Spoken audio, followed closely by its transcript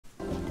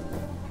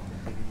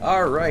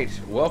Alright,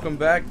 welcome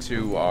back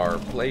to our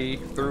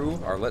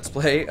playthrough, our Let's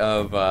Play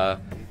of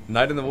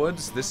Night in the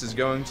Woods. This is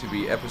going to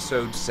be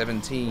episode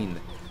 17.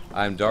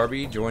 I'm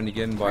Darby, joined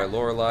again by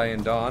Lorelei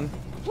and Dawn.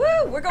 Woo!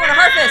 We're going to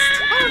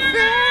Harvest!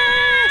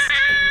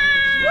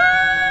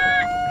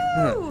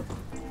 Harvest! Woo!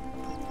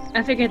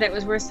 I figured that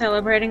was worth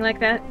celebrating like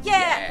that.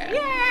 Yeah!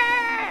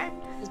 Yeah!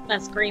 Just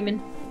not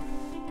screaming.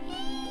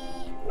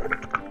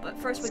 But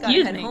first we gotta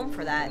Excuse head me. home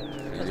for that.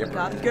 Because Yep. we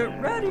gotta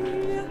get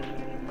ready!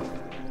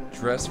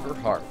 Dress for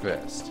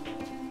Heartfest.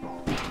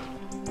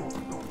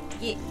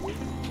 Yeah.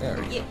 There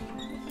we Yeah.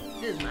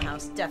 This is my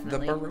house, go. The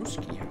definitely.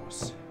 Borowski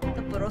house.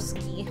 The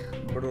Borowski.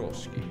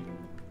 Borowski.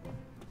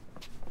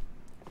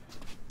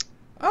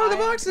 Oh, the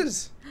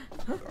boxes!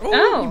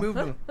 Oh. You moved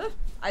them.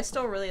 I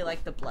still really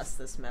like the bless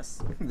this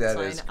mess That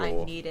sign. is I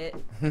cool. need it.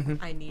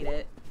 I need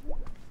it.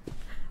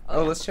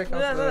 Oh, let's check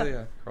out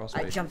the crawl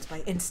I space. jumped by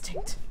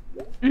instinct.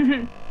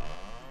 Wait,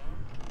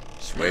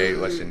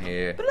 what's in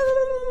here?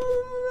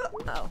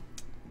 Oh.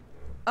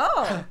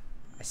 Oh!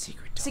 A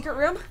secret door. Secret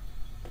room?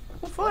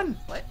 Oh, fun!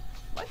 What?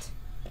 What?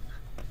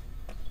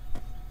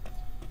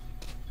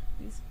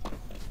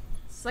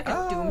 It's like a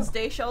Oh.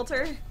 doomsday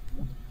shelter.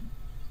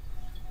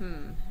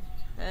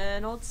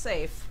 An old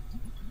safe.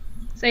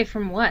 Safe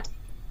from what?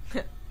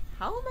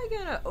 How am I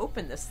gonna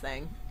open this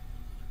thing?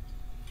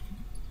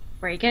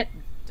 Break it?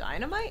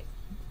 Dynamite?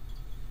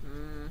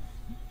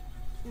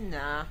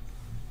 Nah.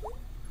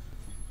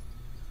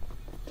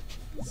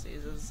 Let's see,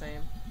 is it the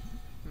same?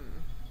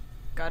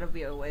 Gotta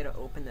be a way to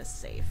open this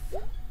safe.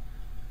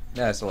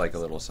 That's like a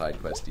little side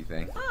questy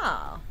thing.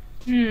 Oh.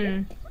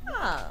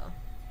 Oh.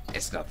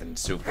 It's nothing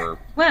super.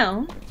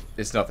 Well,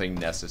 It's nothing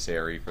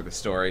necessary for the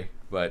story,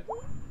 but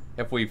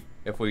if we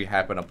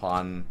happen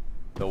upon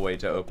the way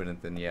to open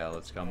it, then yeah,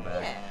 let's come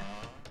back. Yeah.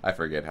 I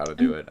forget how to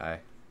do it. I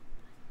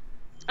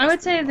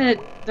would say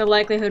that the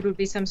likelihood would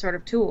be some sort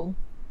of tool.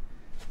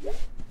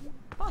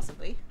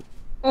 Possibly.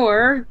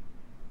 Or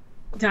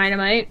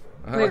dynamite.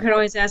 We could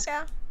always ask,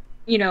 Yeah.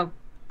 you know,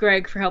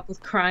 Greg for help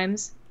with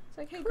crimes. It's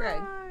like, hey Greg,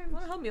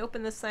 wanna help me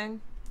open this thing?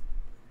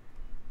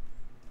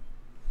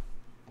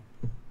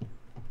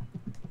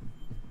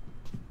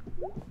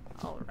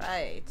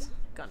 Alright.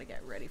 Gonna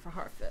get ready for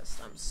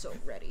Harvest. I'm so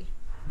ready.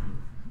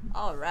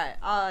 Alright.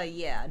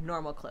 Yeah,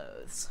 normal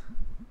clothes.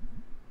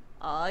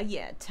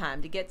 Yeah,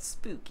 time to get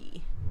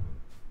spooky.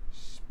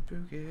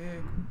 Spooky.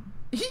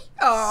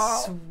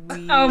 Oh,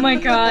 sweet. Oh my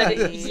god,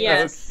 That's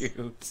yes. so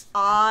cute.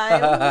 I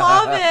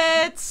love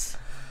it!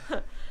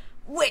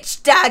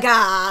 Witch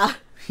dagger!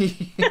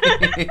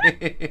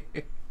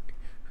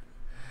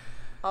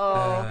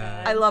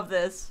 Oh, I love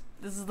this.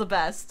 This is the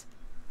best.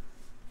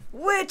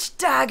 Witch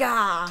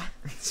dagger!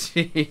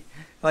 She,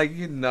 like,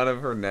 none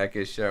of her neck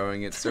is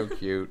showing. It's so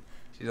cute.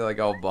 She's like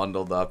all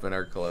bundled up in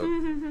her cloak.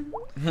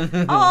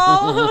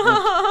 Oh!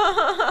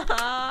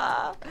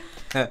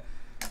 Has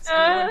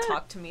anyone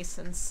talked to me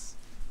since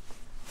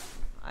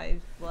I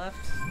left?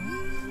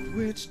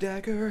 Witch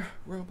dagger,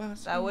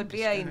 robots. That would in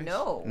be a disguise.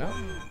 no. No.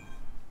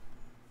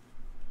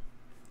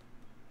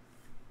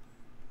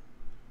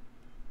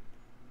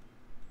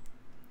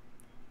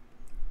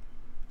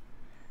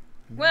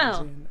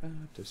 Well. In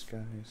a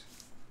disguise.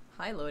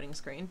 Hi, loading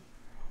screen.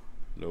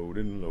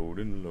 Loading,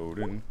 loading,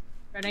 loading.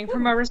 Running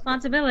from our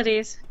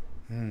responsibilities.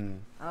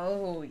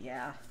 Oh,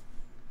 yeah.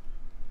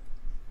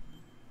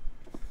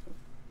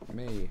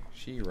 May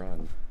she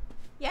run.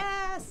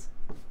 Yes!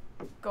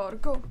 Gotta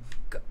go.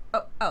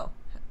 Oh.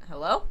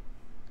 Hello?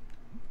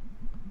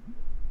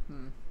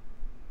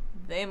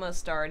 They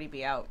must already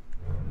be out.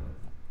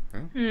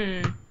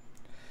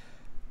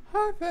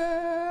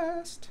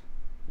 Harvest.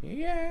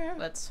 Yeah.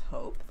 Let's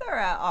hope they're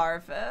at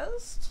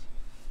Harvest.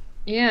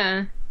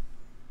 Yeah.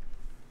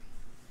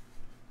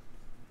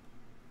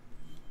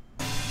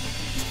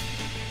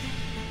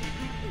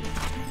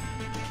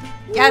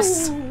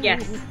 Yes!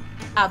 Yes.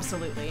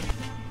 Absolutely.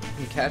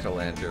 Catch a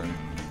lantern.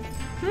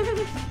 There's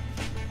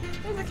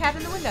a cat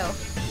in the window.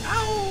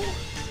 Ow!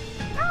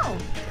 Oh!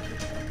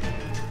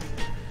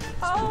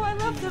 Oh, I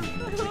love them.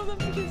 I love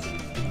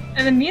them.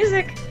 And the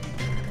music.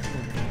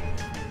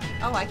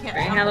 Oh, I can't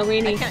Very jump.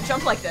 Halloween-y. I can't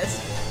jump like this.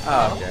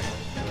 Oh, okay.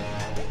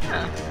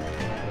 Oh.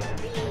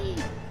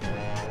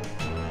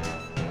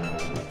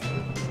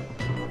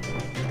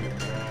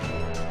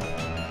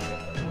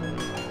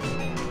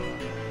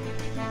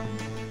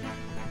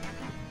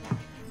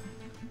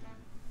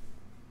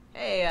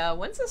 Hey,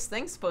 when's this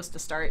thing supposed to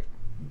start?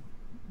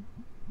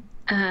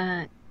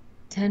 10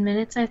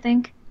 minutes, I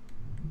think.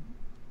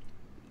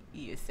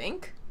 You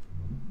think?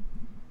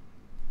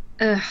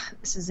 Ugh,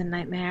 this is a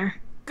nightmare.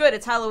 Good,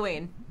 it's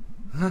Halloween.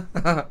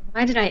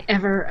 Why did I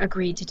ever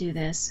agree to do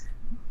this?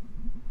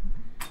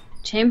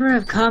 Chamber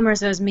of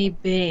Commerce owes me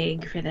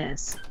big for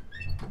this.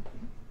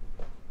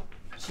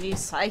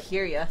 Jeez, I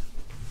hear ya.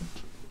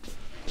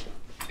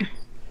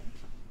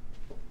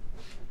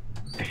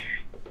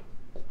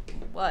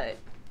 What?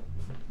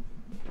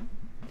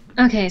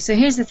 Okay, so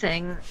here's the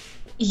thing.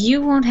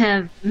 You won't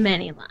have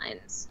many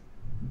lines.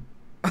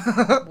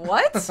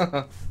 What?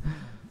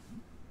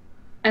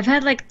 I've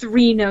had like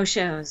 3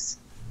 no-shows.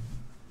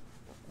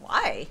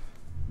 Why?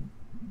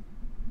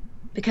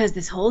 Because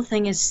this whole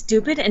thing is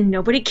stupid and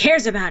nobody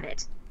cares about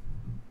it.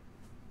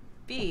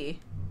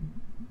 B.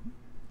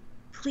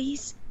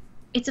 Please?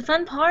 It's a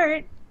fun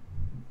part.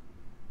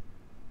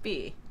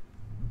 B.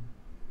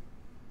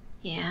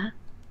 Yeah.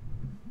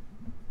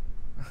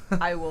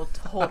 I will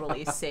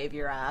totally save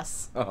your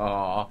ass.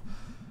 Aww.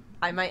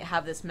 I might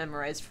have this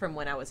memorized from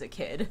when I was a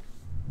kid.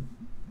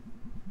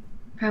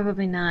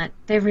 Probably not.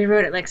 They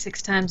rewrote it like 6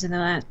 times in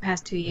the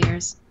past 2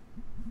 years.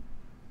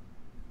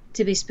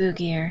 To be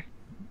spookier.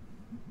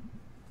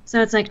 So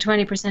it's like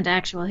 20%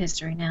 actual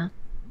history now.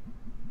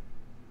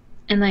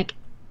 And like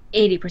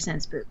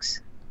 80% spooks.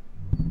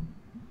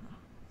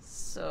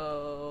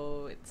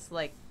 So it's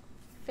like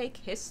fake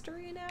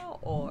history now,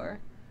 or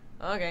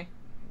okay,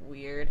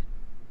 weird.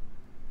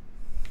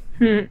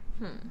 I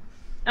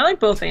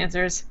like both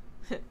answers.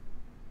 It's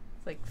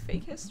like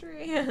fake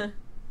history.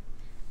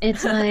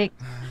 It's like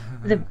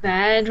the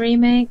bad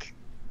remake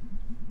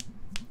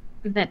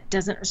that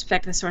doesn't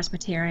respect the source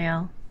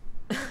material.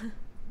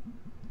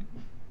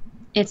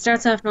 It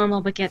starts off normal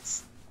but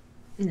gets...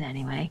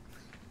 Anyway.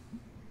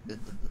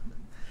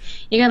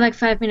 You got like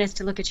 5 minutes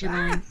to look at your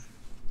lines.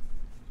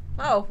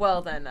 Oh,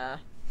 well then,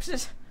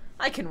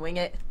 I can wing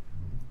it.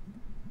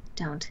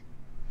 Don't.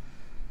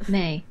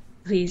 May,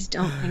 please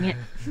don't wing it.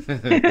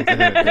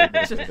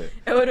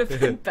 It would have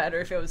been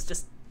better if it was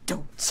just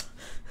don't.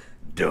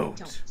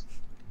 Don't.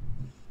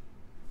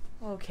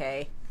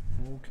 Okay.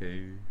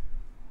 Okay.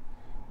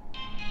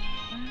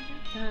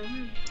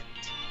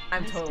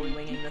 I'm totally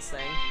winging this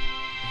thing.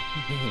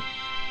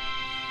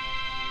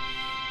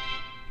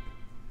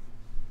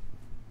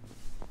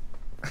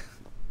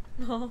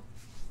 No.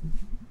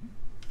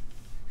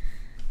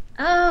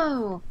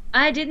 Oh,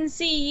 I didn't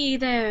see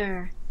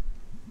either.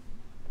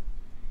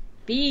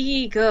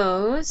 Be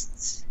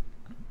ghosts.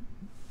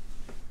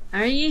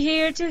 Are ye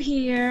here to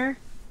hear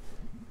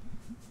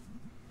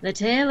the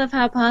tale of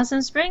how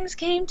Possum Springs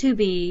came to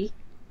be?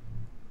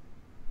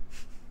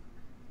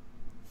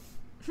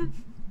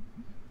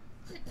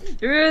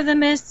 Through the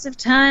mists of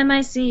time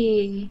I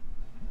see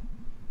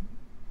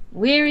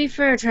weary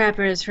fur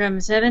trappers from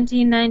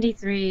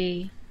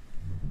 1793.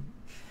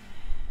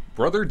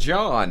 Brother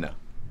John.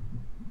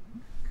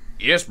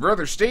 Yes,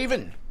 Brother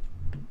Stephen.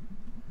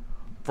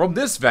 From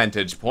this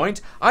vantage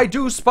point, I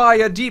do spy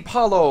a deep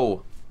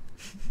hollow,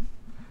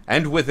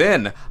 and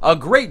within a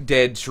great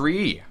dead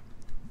tree,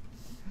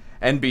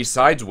 and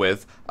besides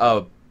with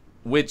a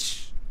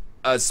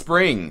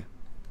spring.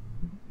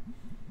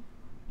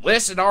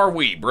 Blessed are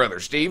we, Brother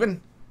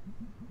Stephen.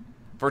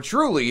 For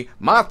truly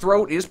my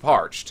throat is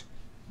parched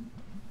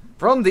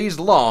from these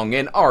long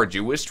and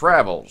arduous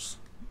travels,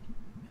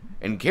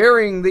 and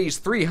carrying these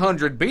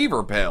 300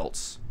 beaver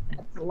pelts.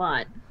 That's a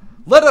lot.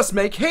 Let us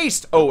make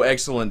haste, O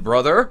excellent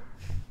brother.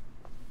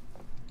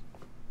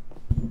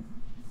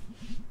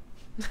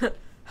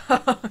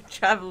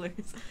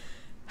 Travelers,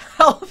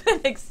 help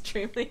an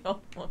extremely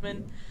old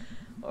woman,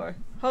 or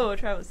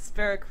travelers,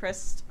 spare a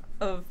crust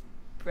of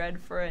bread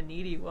for a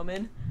needy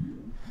woman.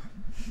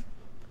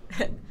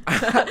 An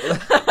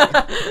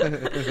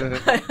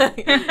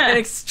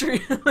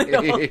extremely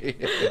old.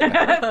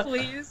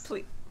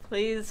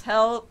 Please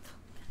help.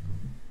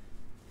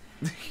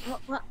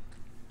 What?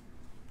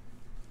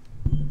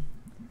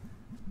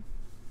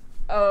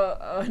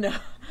 Oh no.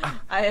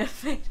 I am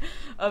made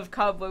of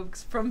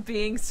cobwebs from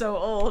being so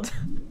old.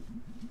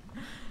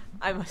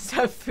 I must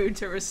have food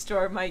to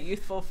restore my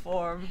youthful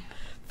form.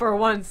 For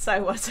once I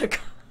was a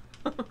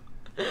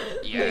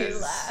Yes.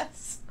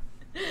 Alas.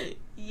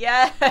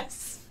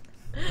 Yes.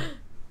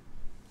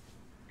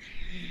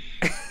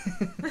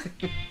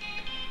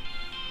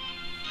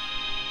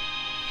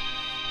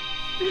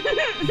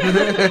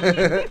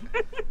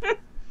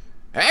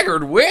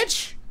 Haggard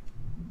witch?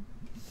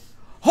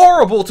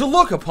 Horrible to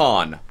look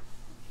upon.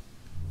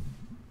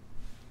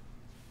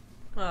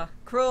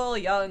 Cruel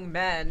young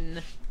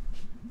men.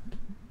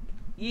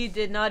 Ye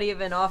did not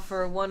even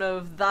offer one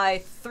of thy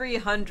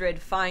 300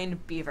 fine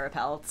beaver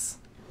pelts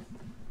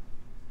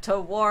to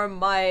warm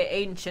my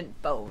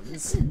ancient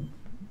bones.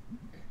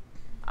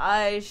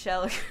 I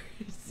shall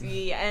curse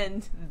thee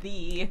and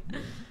thee.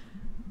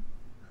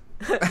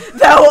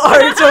 Thou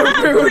art a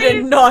rude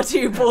and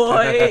naughty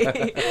boy.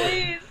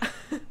 Please.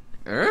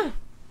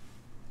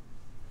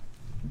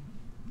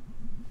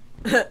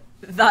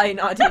 Thy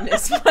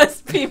naughtiness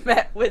must be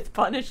met with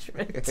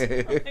punishment.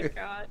 Oh my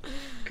god.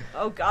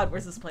 Oh god,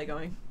 where's this play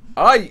going?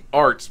 I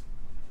art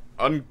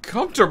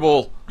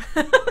uncomfortable.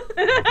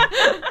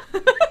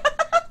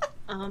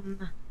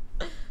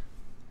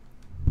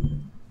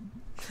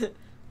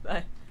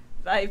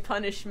 Thy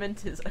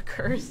punishment is a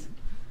curse.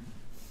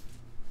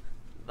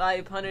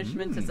 Thy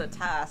punishment is a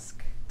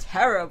task.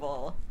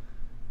 Terrible.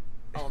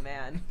 Oh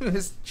man.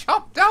 Has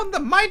chopped down the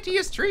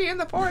mightiest tree in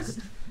the forest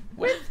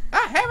with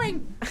a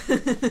herring.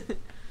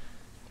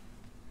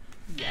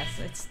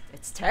 Yes,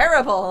 it's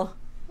terrible.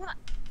 What?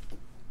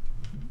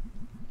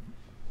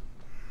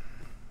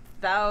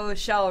 Thou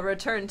shalt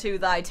return to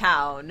thy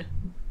town.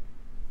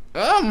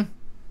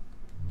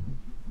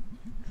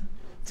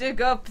 dig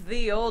up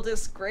the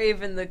oldest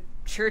grave in the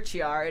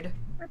churchyard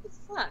What the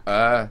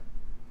fuck?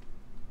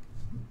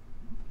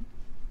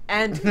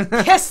 and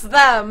kiss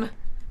them.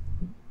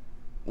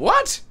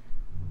 What?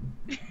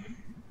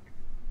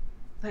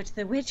 But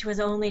the witch was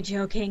only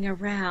joking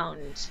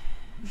around.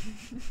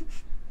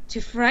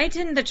 To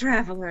frighten the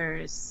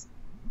travelers.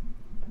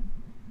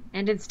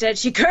 And instead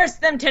she cursed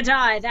them to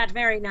die that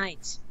very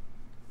night.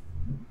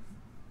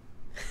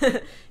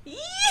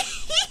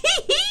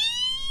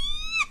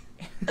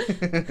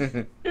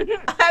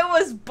 I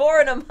was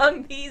born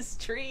among these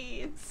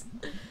trees,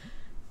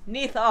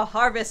 'neath a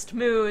harvest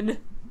moon,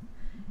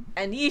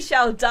 and ye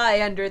shall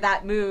die under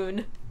that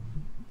moon.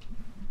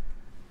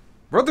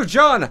 Brother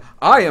John,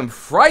 I am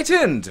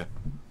frightened!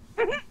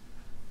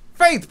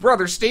 Faith,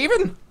 Brother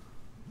Stephen!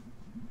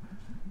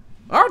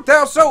 Art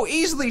thou so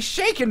easily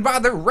shaken by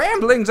the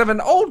ramblings of an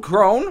old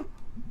crone?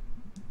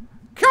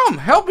 Come,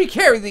 help me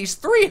carry these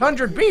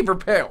 300 beaver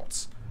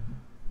pelts.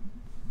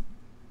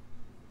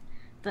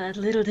 But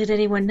little did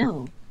anyone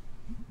know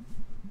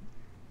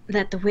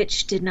that the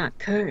witch did not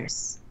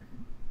curse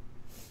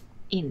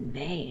in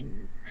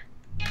vain.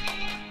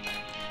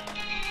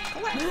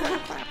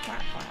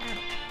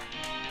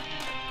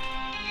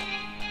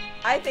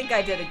 I think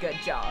I did a good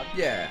job.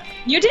 Yeah.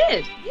 You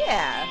did!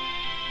 Yeah,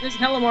 It was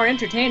hella more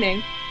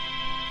entertaining.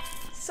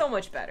 so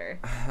much better.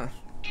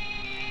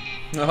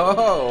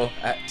 Oh,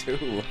 Act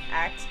 2.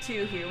 Act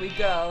 2, here we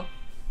go.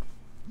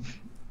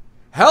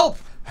 Help!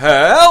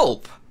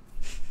 Help!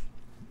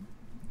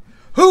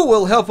 Who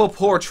will help a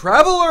poor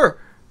traveler?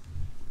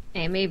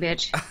 Hey, me,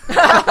 bitch.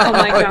 Oh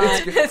my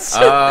god. It's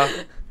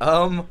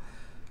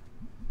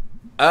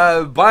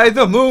By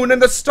the moon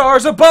and the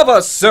stars above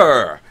us,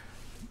 sir!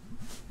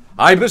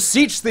 I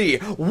beseech thee,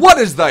 what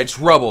is thy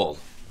trouble?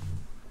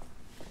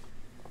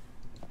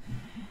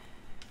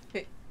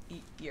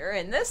 You're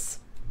in this?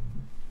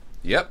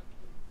 Yep.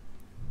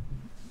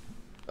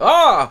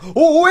 Ah,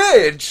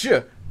 witch!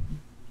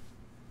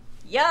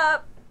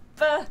 Yup.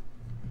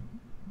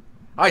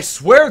 I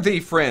swear thee,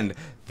 friend,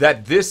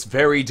 that this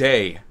very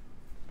day,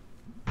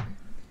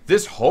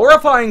 this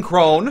horrifying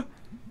crone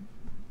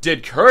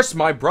did curse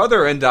my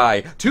brother and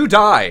I to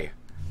die.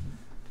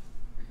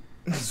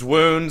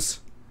 Swoons.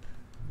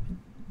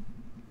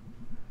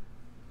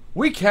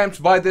 We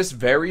camped by this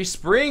very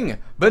spring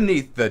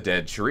beneath the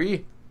dead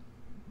tree.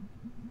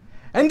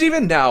 And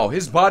even now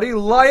his body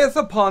lieth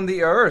upon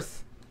the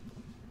earth,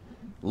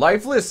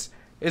 lifeless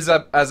as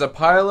a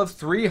pile of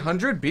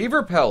 300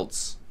 beaver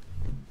pelts.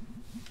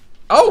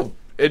 Oh,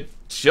 it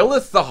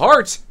chilleth the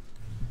heart.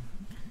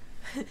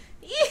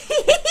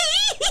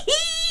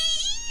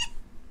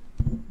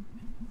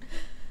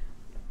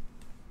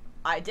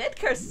 I did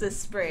curse this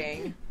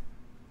spring.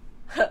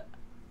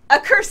 A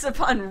curse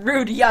upon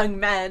rude young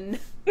men.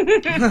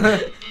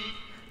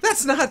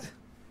 That's not...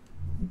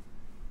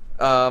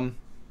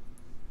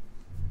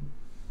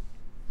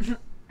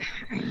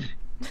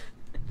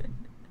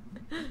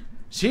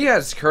 She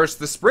has cursed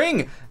the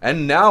spring,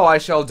 and now I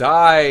shall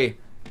die.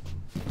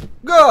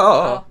 Go!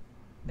 Oh,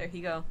 there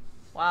you go.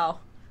 Wow.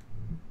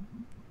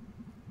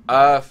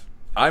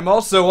 I'm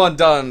also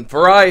undone,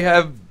 for I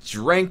have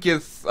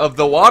dranketh of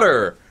the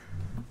water.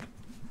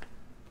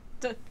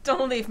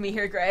 Don't leave me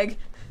here, Greg.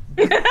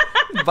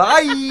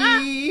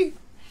 Bye!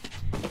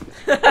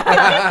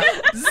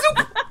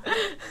 Zoop!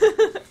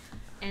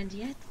 And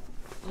yet,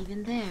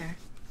 even there,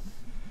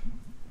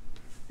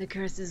 the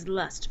curse's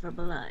lust for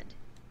blood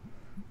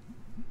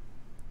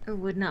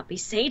would not be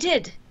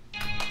sated.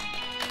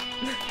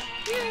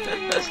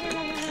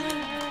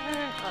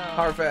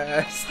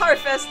 Harvest.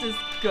 Harfest is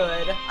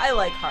good. I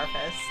like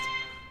Harfest.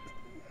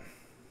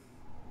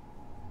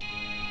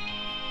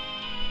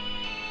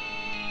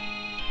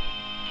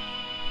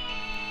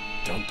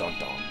 Dun dun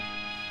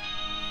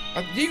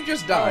dun. You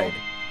just died.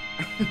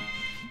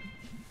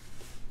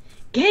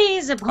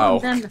 Gaze upon Oh.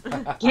 them.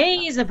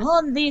 Gaze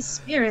upon these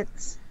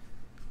spirits.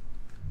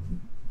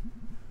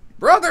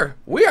 Brother,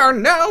 we are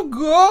now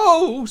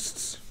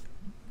ghosts.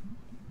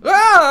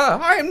 Ah,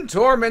 I am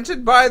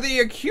tormented by the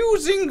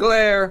accusing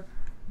glare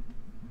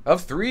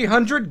Of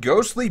 300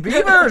 ghostly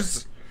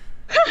beavers.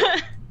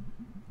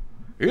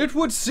 It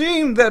would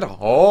seem that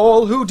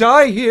all who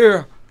die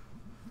here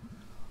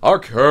are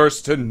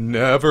cursed to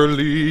never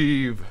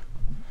leave.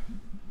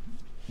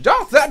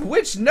 Doth that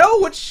witch know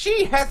what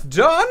she hath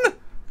done?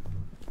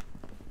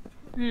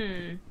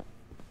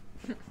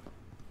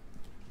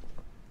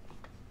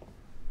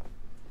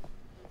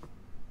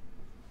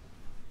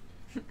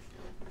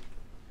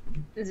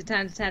 Is it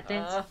time to tap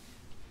dance?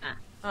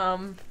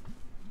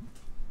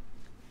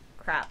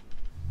 Crap.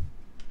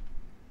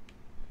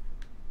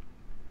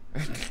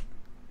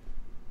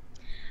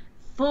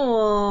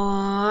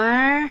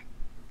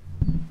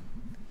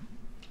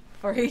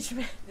 For each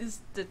man is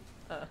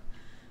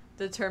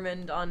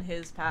determined on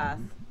his path.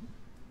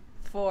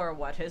 For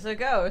what is a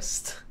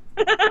ghost?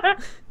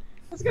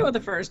 Let's go with the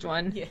first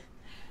one. Yeah.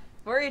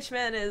 For each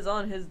man is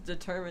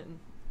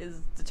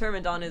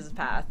determined on his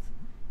path,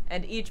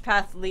 and each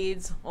path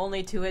leads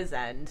only to his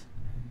end.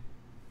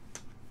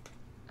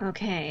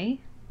 Okay.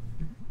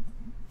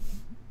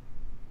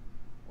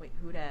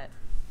 Who dat?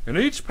 And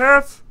each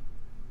path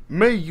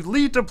may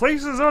lead to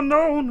places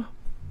unknown.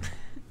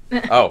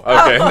 Oh,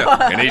 okay. No.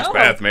 And each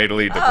path may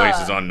lead to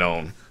places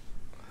unknown.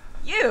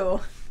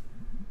 You!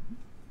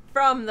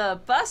 From the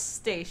bus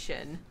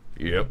station.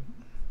 Yep.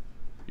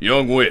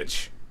 Young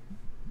witch.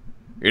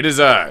 It is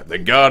I, the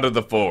god of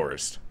the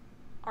forest.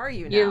 Are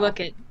you now? You look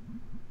it.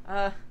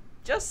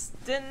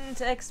 Just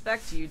didn't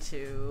expect you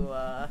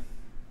to,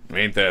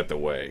 Ain't that the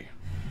way?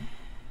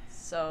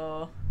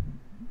 So...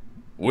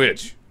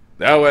 Witch,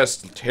 thou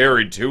hast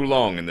tarried too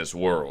long in this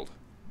world.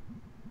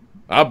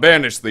 I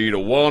banish thee to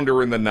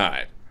wander in the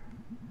night,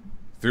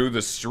 through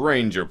the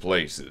stranger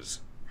places.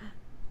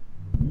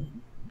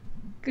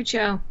 Good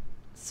show.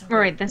 so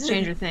Alright, that's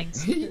Stranger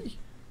Things.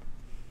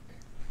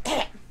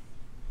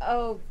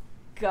 Oh,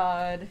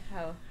 God.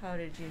 How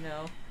did you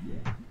know?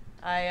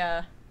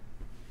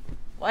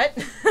 What?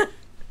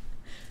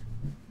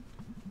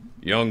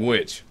 Young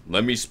witch,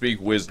 let me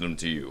speak wisdom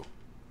to you.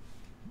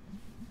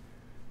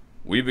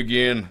 We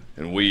begin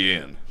and we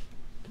end.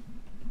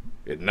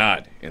 At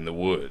night in the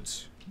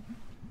woods.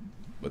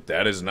 But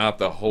that is not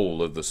the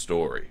whole of the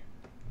story.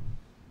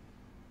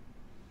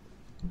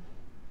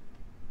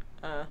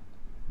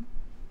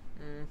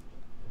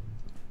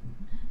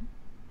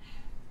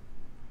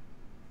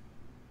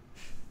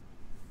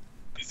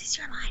 This is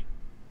your line.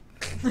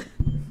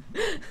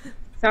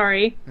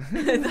 Sorry.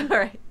 It's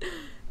alright.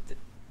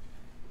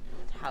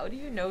 How do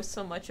you know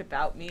so much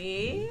about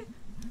me?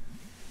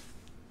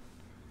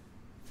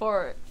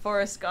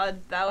 Forest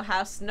God, thou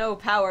hast no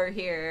power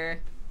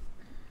here.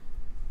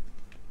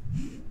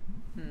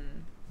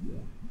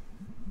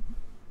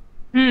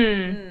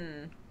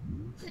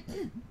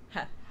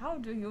 How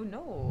do you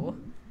know?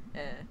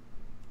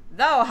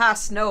 Thou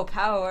hast no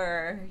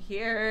power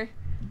here,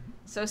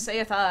 so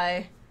saith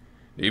I.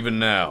 Even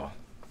now,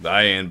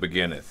 thy end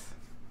beginneth.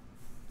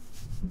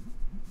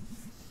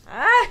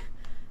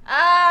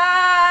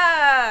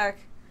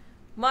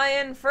 My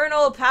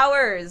infernal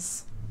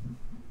powers.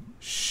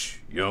 Shh,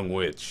 young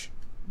witch.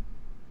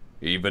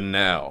 Even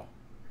now,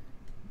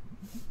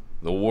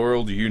 the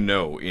world you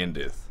know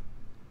endeth.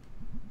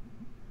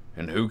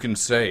 And who can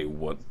say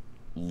what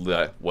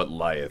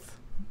lieth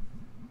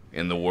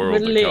in the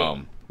world to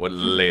come? What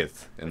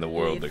lieth in the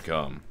world to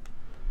come?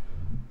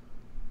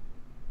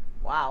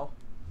 Wow.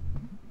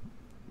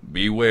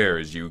 Beware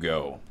as you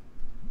go,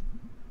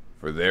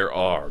 for there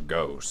are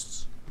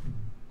ghosts.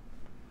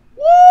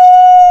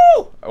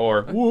 Woo!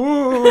 Or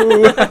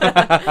woo! I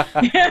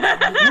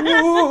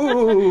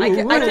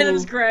can, it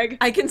was Greg.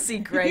 I can see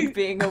Greg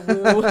being a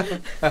woo.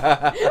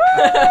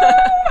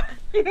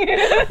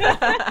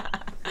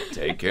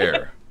 Take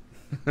care.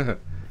 I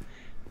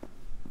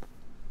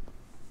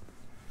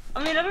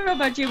mean, I don't know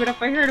about you, but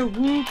if I heard a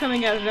woo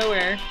coming out of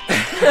nowhere,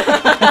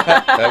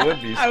 That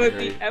would be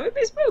scary. I would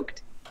be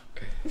spooked.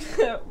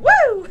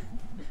 Woo!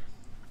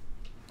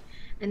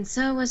 And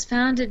so was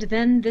founded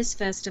then this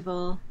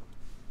festival.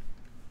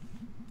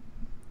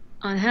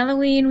 On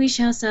Halloween we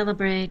shall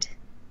celebrate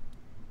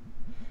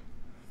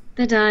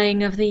the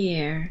dying of the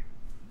year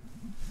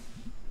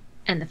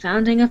and the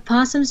founding of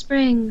Possum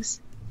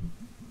Springs.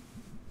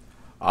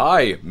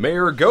 I,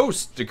 Mayor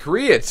Ghost,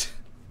 decree it.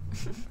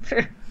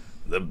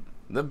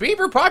 The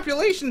beaver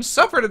population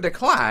suffered a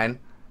decline,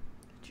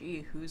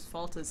 Gee, whose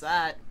fault is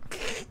that?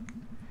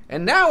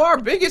 and now our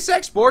biggest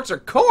exports are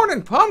corn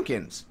and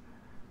pumpkins.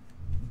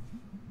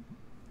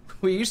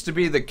 We used to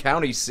be the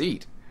county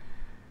seat.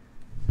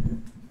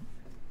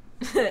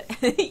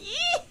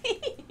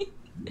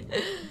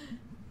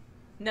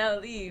 Now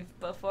leave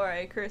before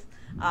I curse.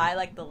 I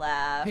like the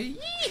laugh.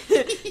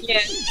 Yeah.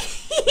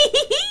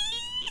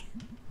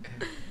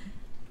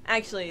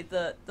 Actually,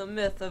 the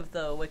myth of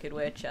the Wicked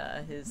Witch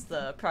is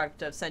the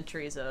product of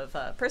centuries of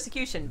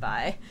persecution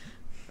by.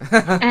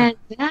 And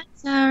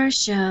that's our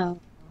show.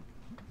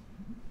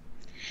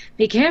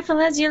 Be careful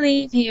as you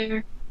leave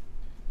here,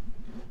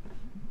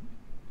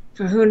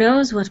 for who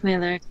knows what may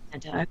lurk in the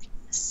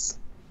darkness.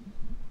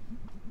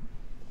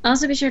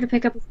 Also be sure to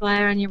pick up a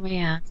flyer on your way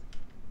out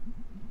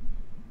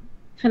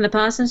from the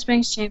Possum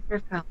Springs Chamber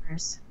of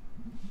Commerce.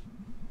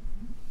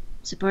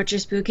 Support your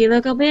spooky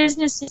local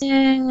businesses.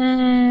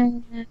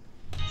 Boo!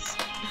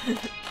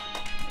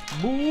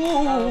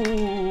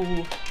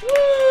 Woo!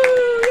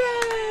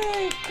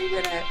 Yay! We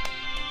did it!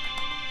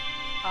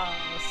 Oh,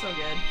 so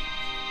good.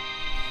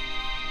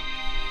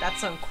 That's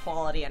some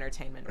quality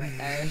entertainment right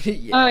there.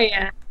 Yeah. Oh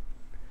yeah.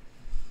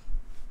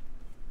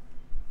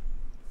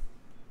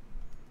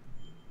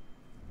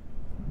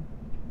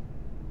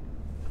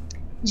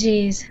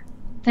 Jeez.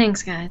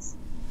 Thanks, guys.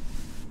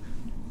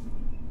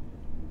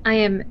 I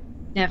am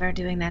never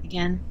doing that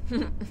again.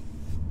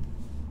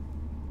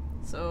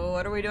 So,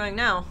 what are we doing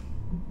now?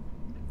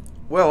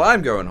 Well,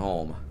 I'm going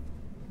home.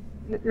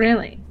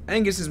 Really?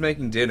 Angus is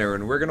making dinner,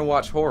 and we're gonna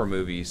watch horror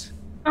movies.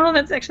 Oh,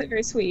 that's actually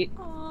very sweet.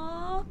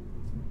 Aww.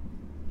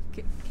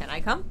 Can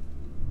I come?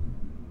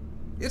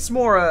 It's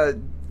more a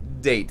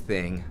date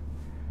thing.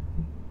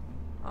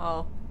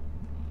 Oh.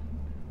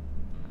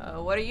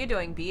 What are you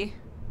doing, B?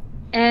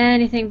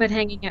 anything but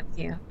hanging out with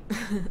you.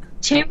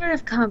 Chamber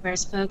of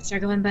Commerce folks are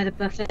going by the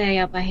buffet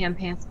out by Ham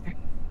Panther.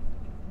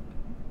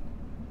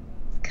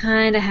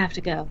 Kinda have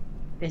to go.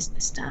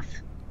 Business stuff.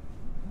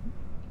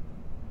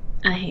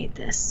 I hate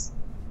this.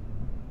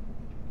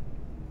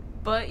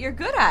 But you're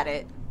good at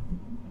it.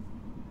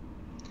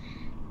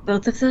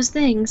 Both of those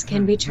things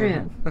can be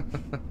true.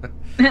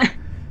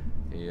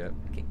 Yep.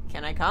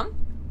 Can I come?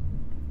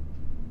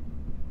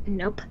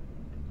 Nope.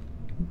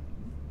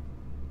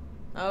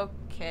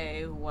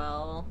 Okay,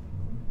 well.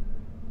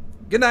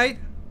 Good night.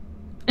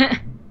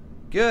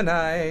 Good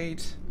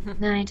night.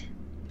 Night.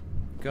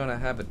 Gonna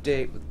have a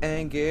date with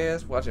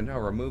Angus, watching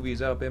horror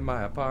movies up in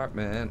my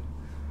apartment.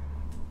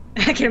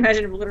 I can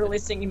imagine him literally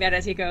singing that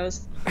as he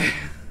goes.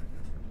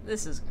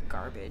 This is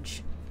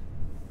garbage.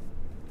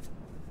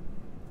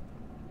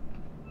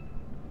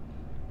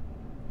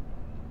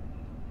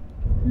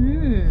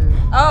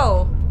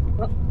 Oh.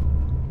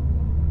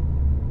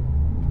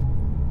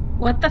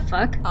 What the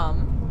fuck?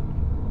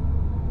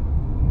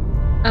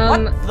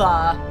 What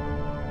the?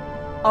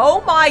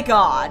 Oh my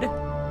god.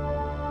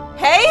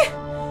 Hey?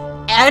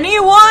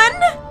 Anyone?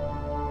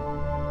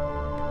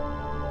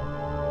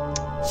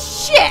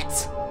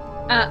 Shit!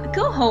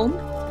 Go home.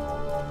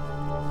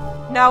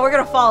 No, we're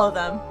gonna follow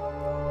them.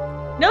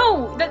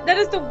 No, that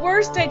is the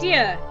worst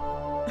idea.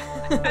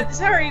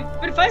 Sorry,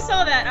 but if I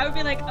saw that, I would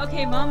be like,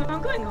 okay, Mom,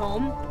 I'm going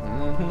home.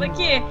 Like,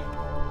 yeah.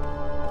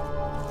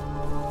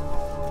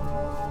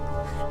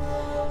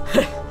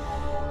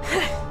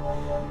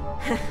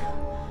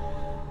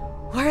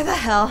 Where the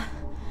hell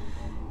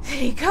did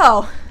he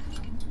go?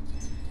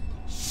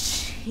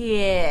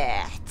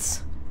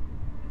 Shit.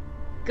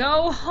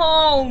 Go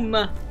home.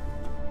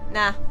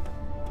 Nah.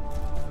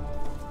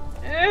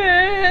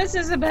 This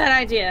is a bad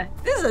idea.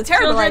 This is a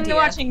terrible Children idea.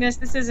 watching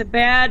this is a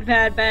bad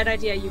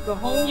idea. You go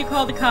home, you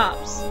call the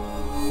cops.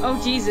 Oh,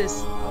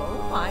 Jesus.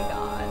 Oh my god.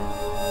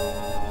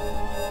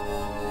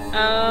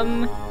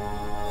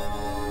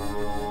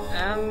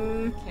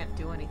 Can't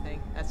do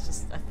anything. That's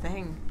just a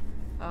thing.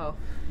 Oh.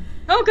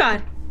 Oh,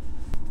 God.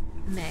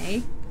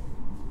 May.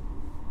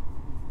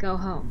 Go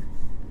home.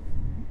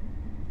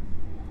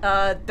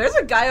 There's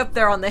a guy up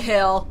there on the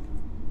hill.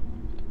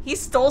 He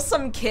stole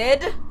some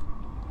kid.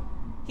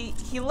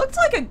 He looked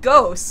like a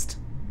ghost.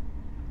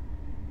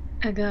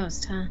 A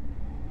ghost, huh?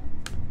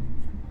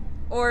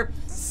 Or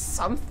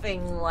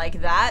something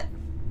like that.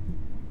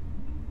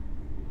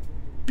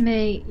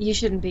 May, you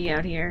shouldn't be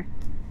out here.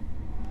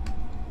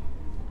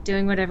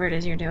 Doing whatever it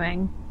is you're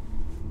doing.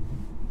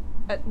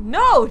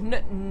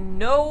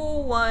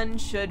 No one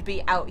should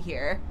be out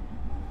here.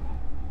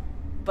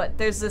 But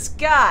there's this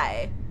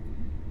guy.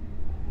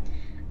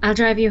 I'll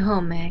drive you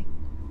home, May.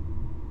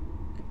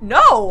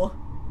 No!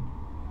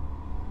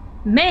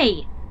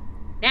 May!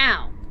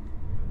 Now!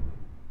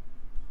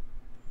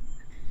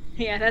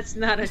 Yeah, that's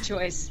not a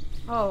choice.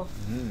 Oh.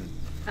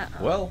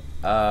 Uh-oh.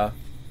 Well,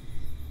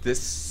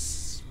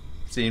 this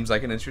seems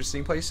like an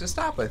interesting place to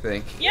stop, I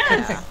think.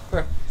 Yes!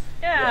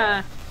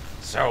 Yeah!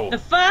 So, The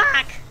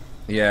fuck!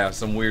 yeah,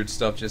 some weird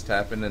stuff just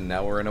happened, and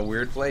now we're in a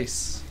weird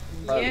place.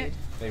 Yeah.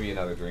 Maybe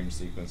another dream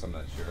sequence, I'm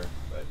not sure,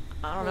 but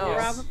I don't know.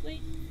 Yes.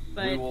 Probably. we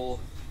But will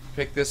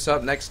pick this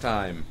up next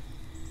time.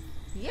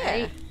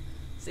 Yeah.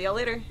 See y'all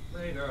later.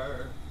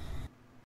 Later.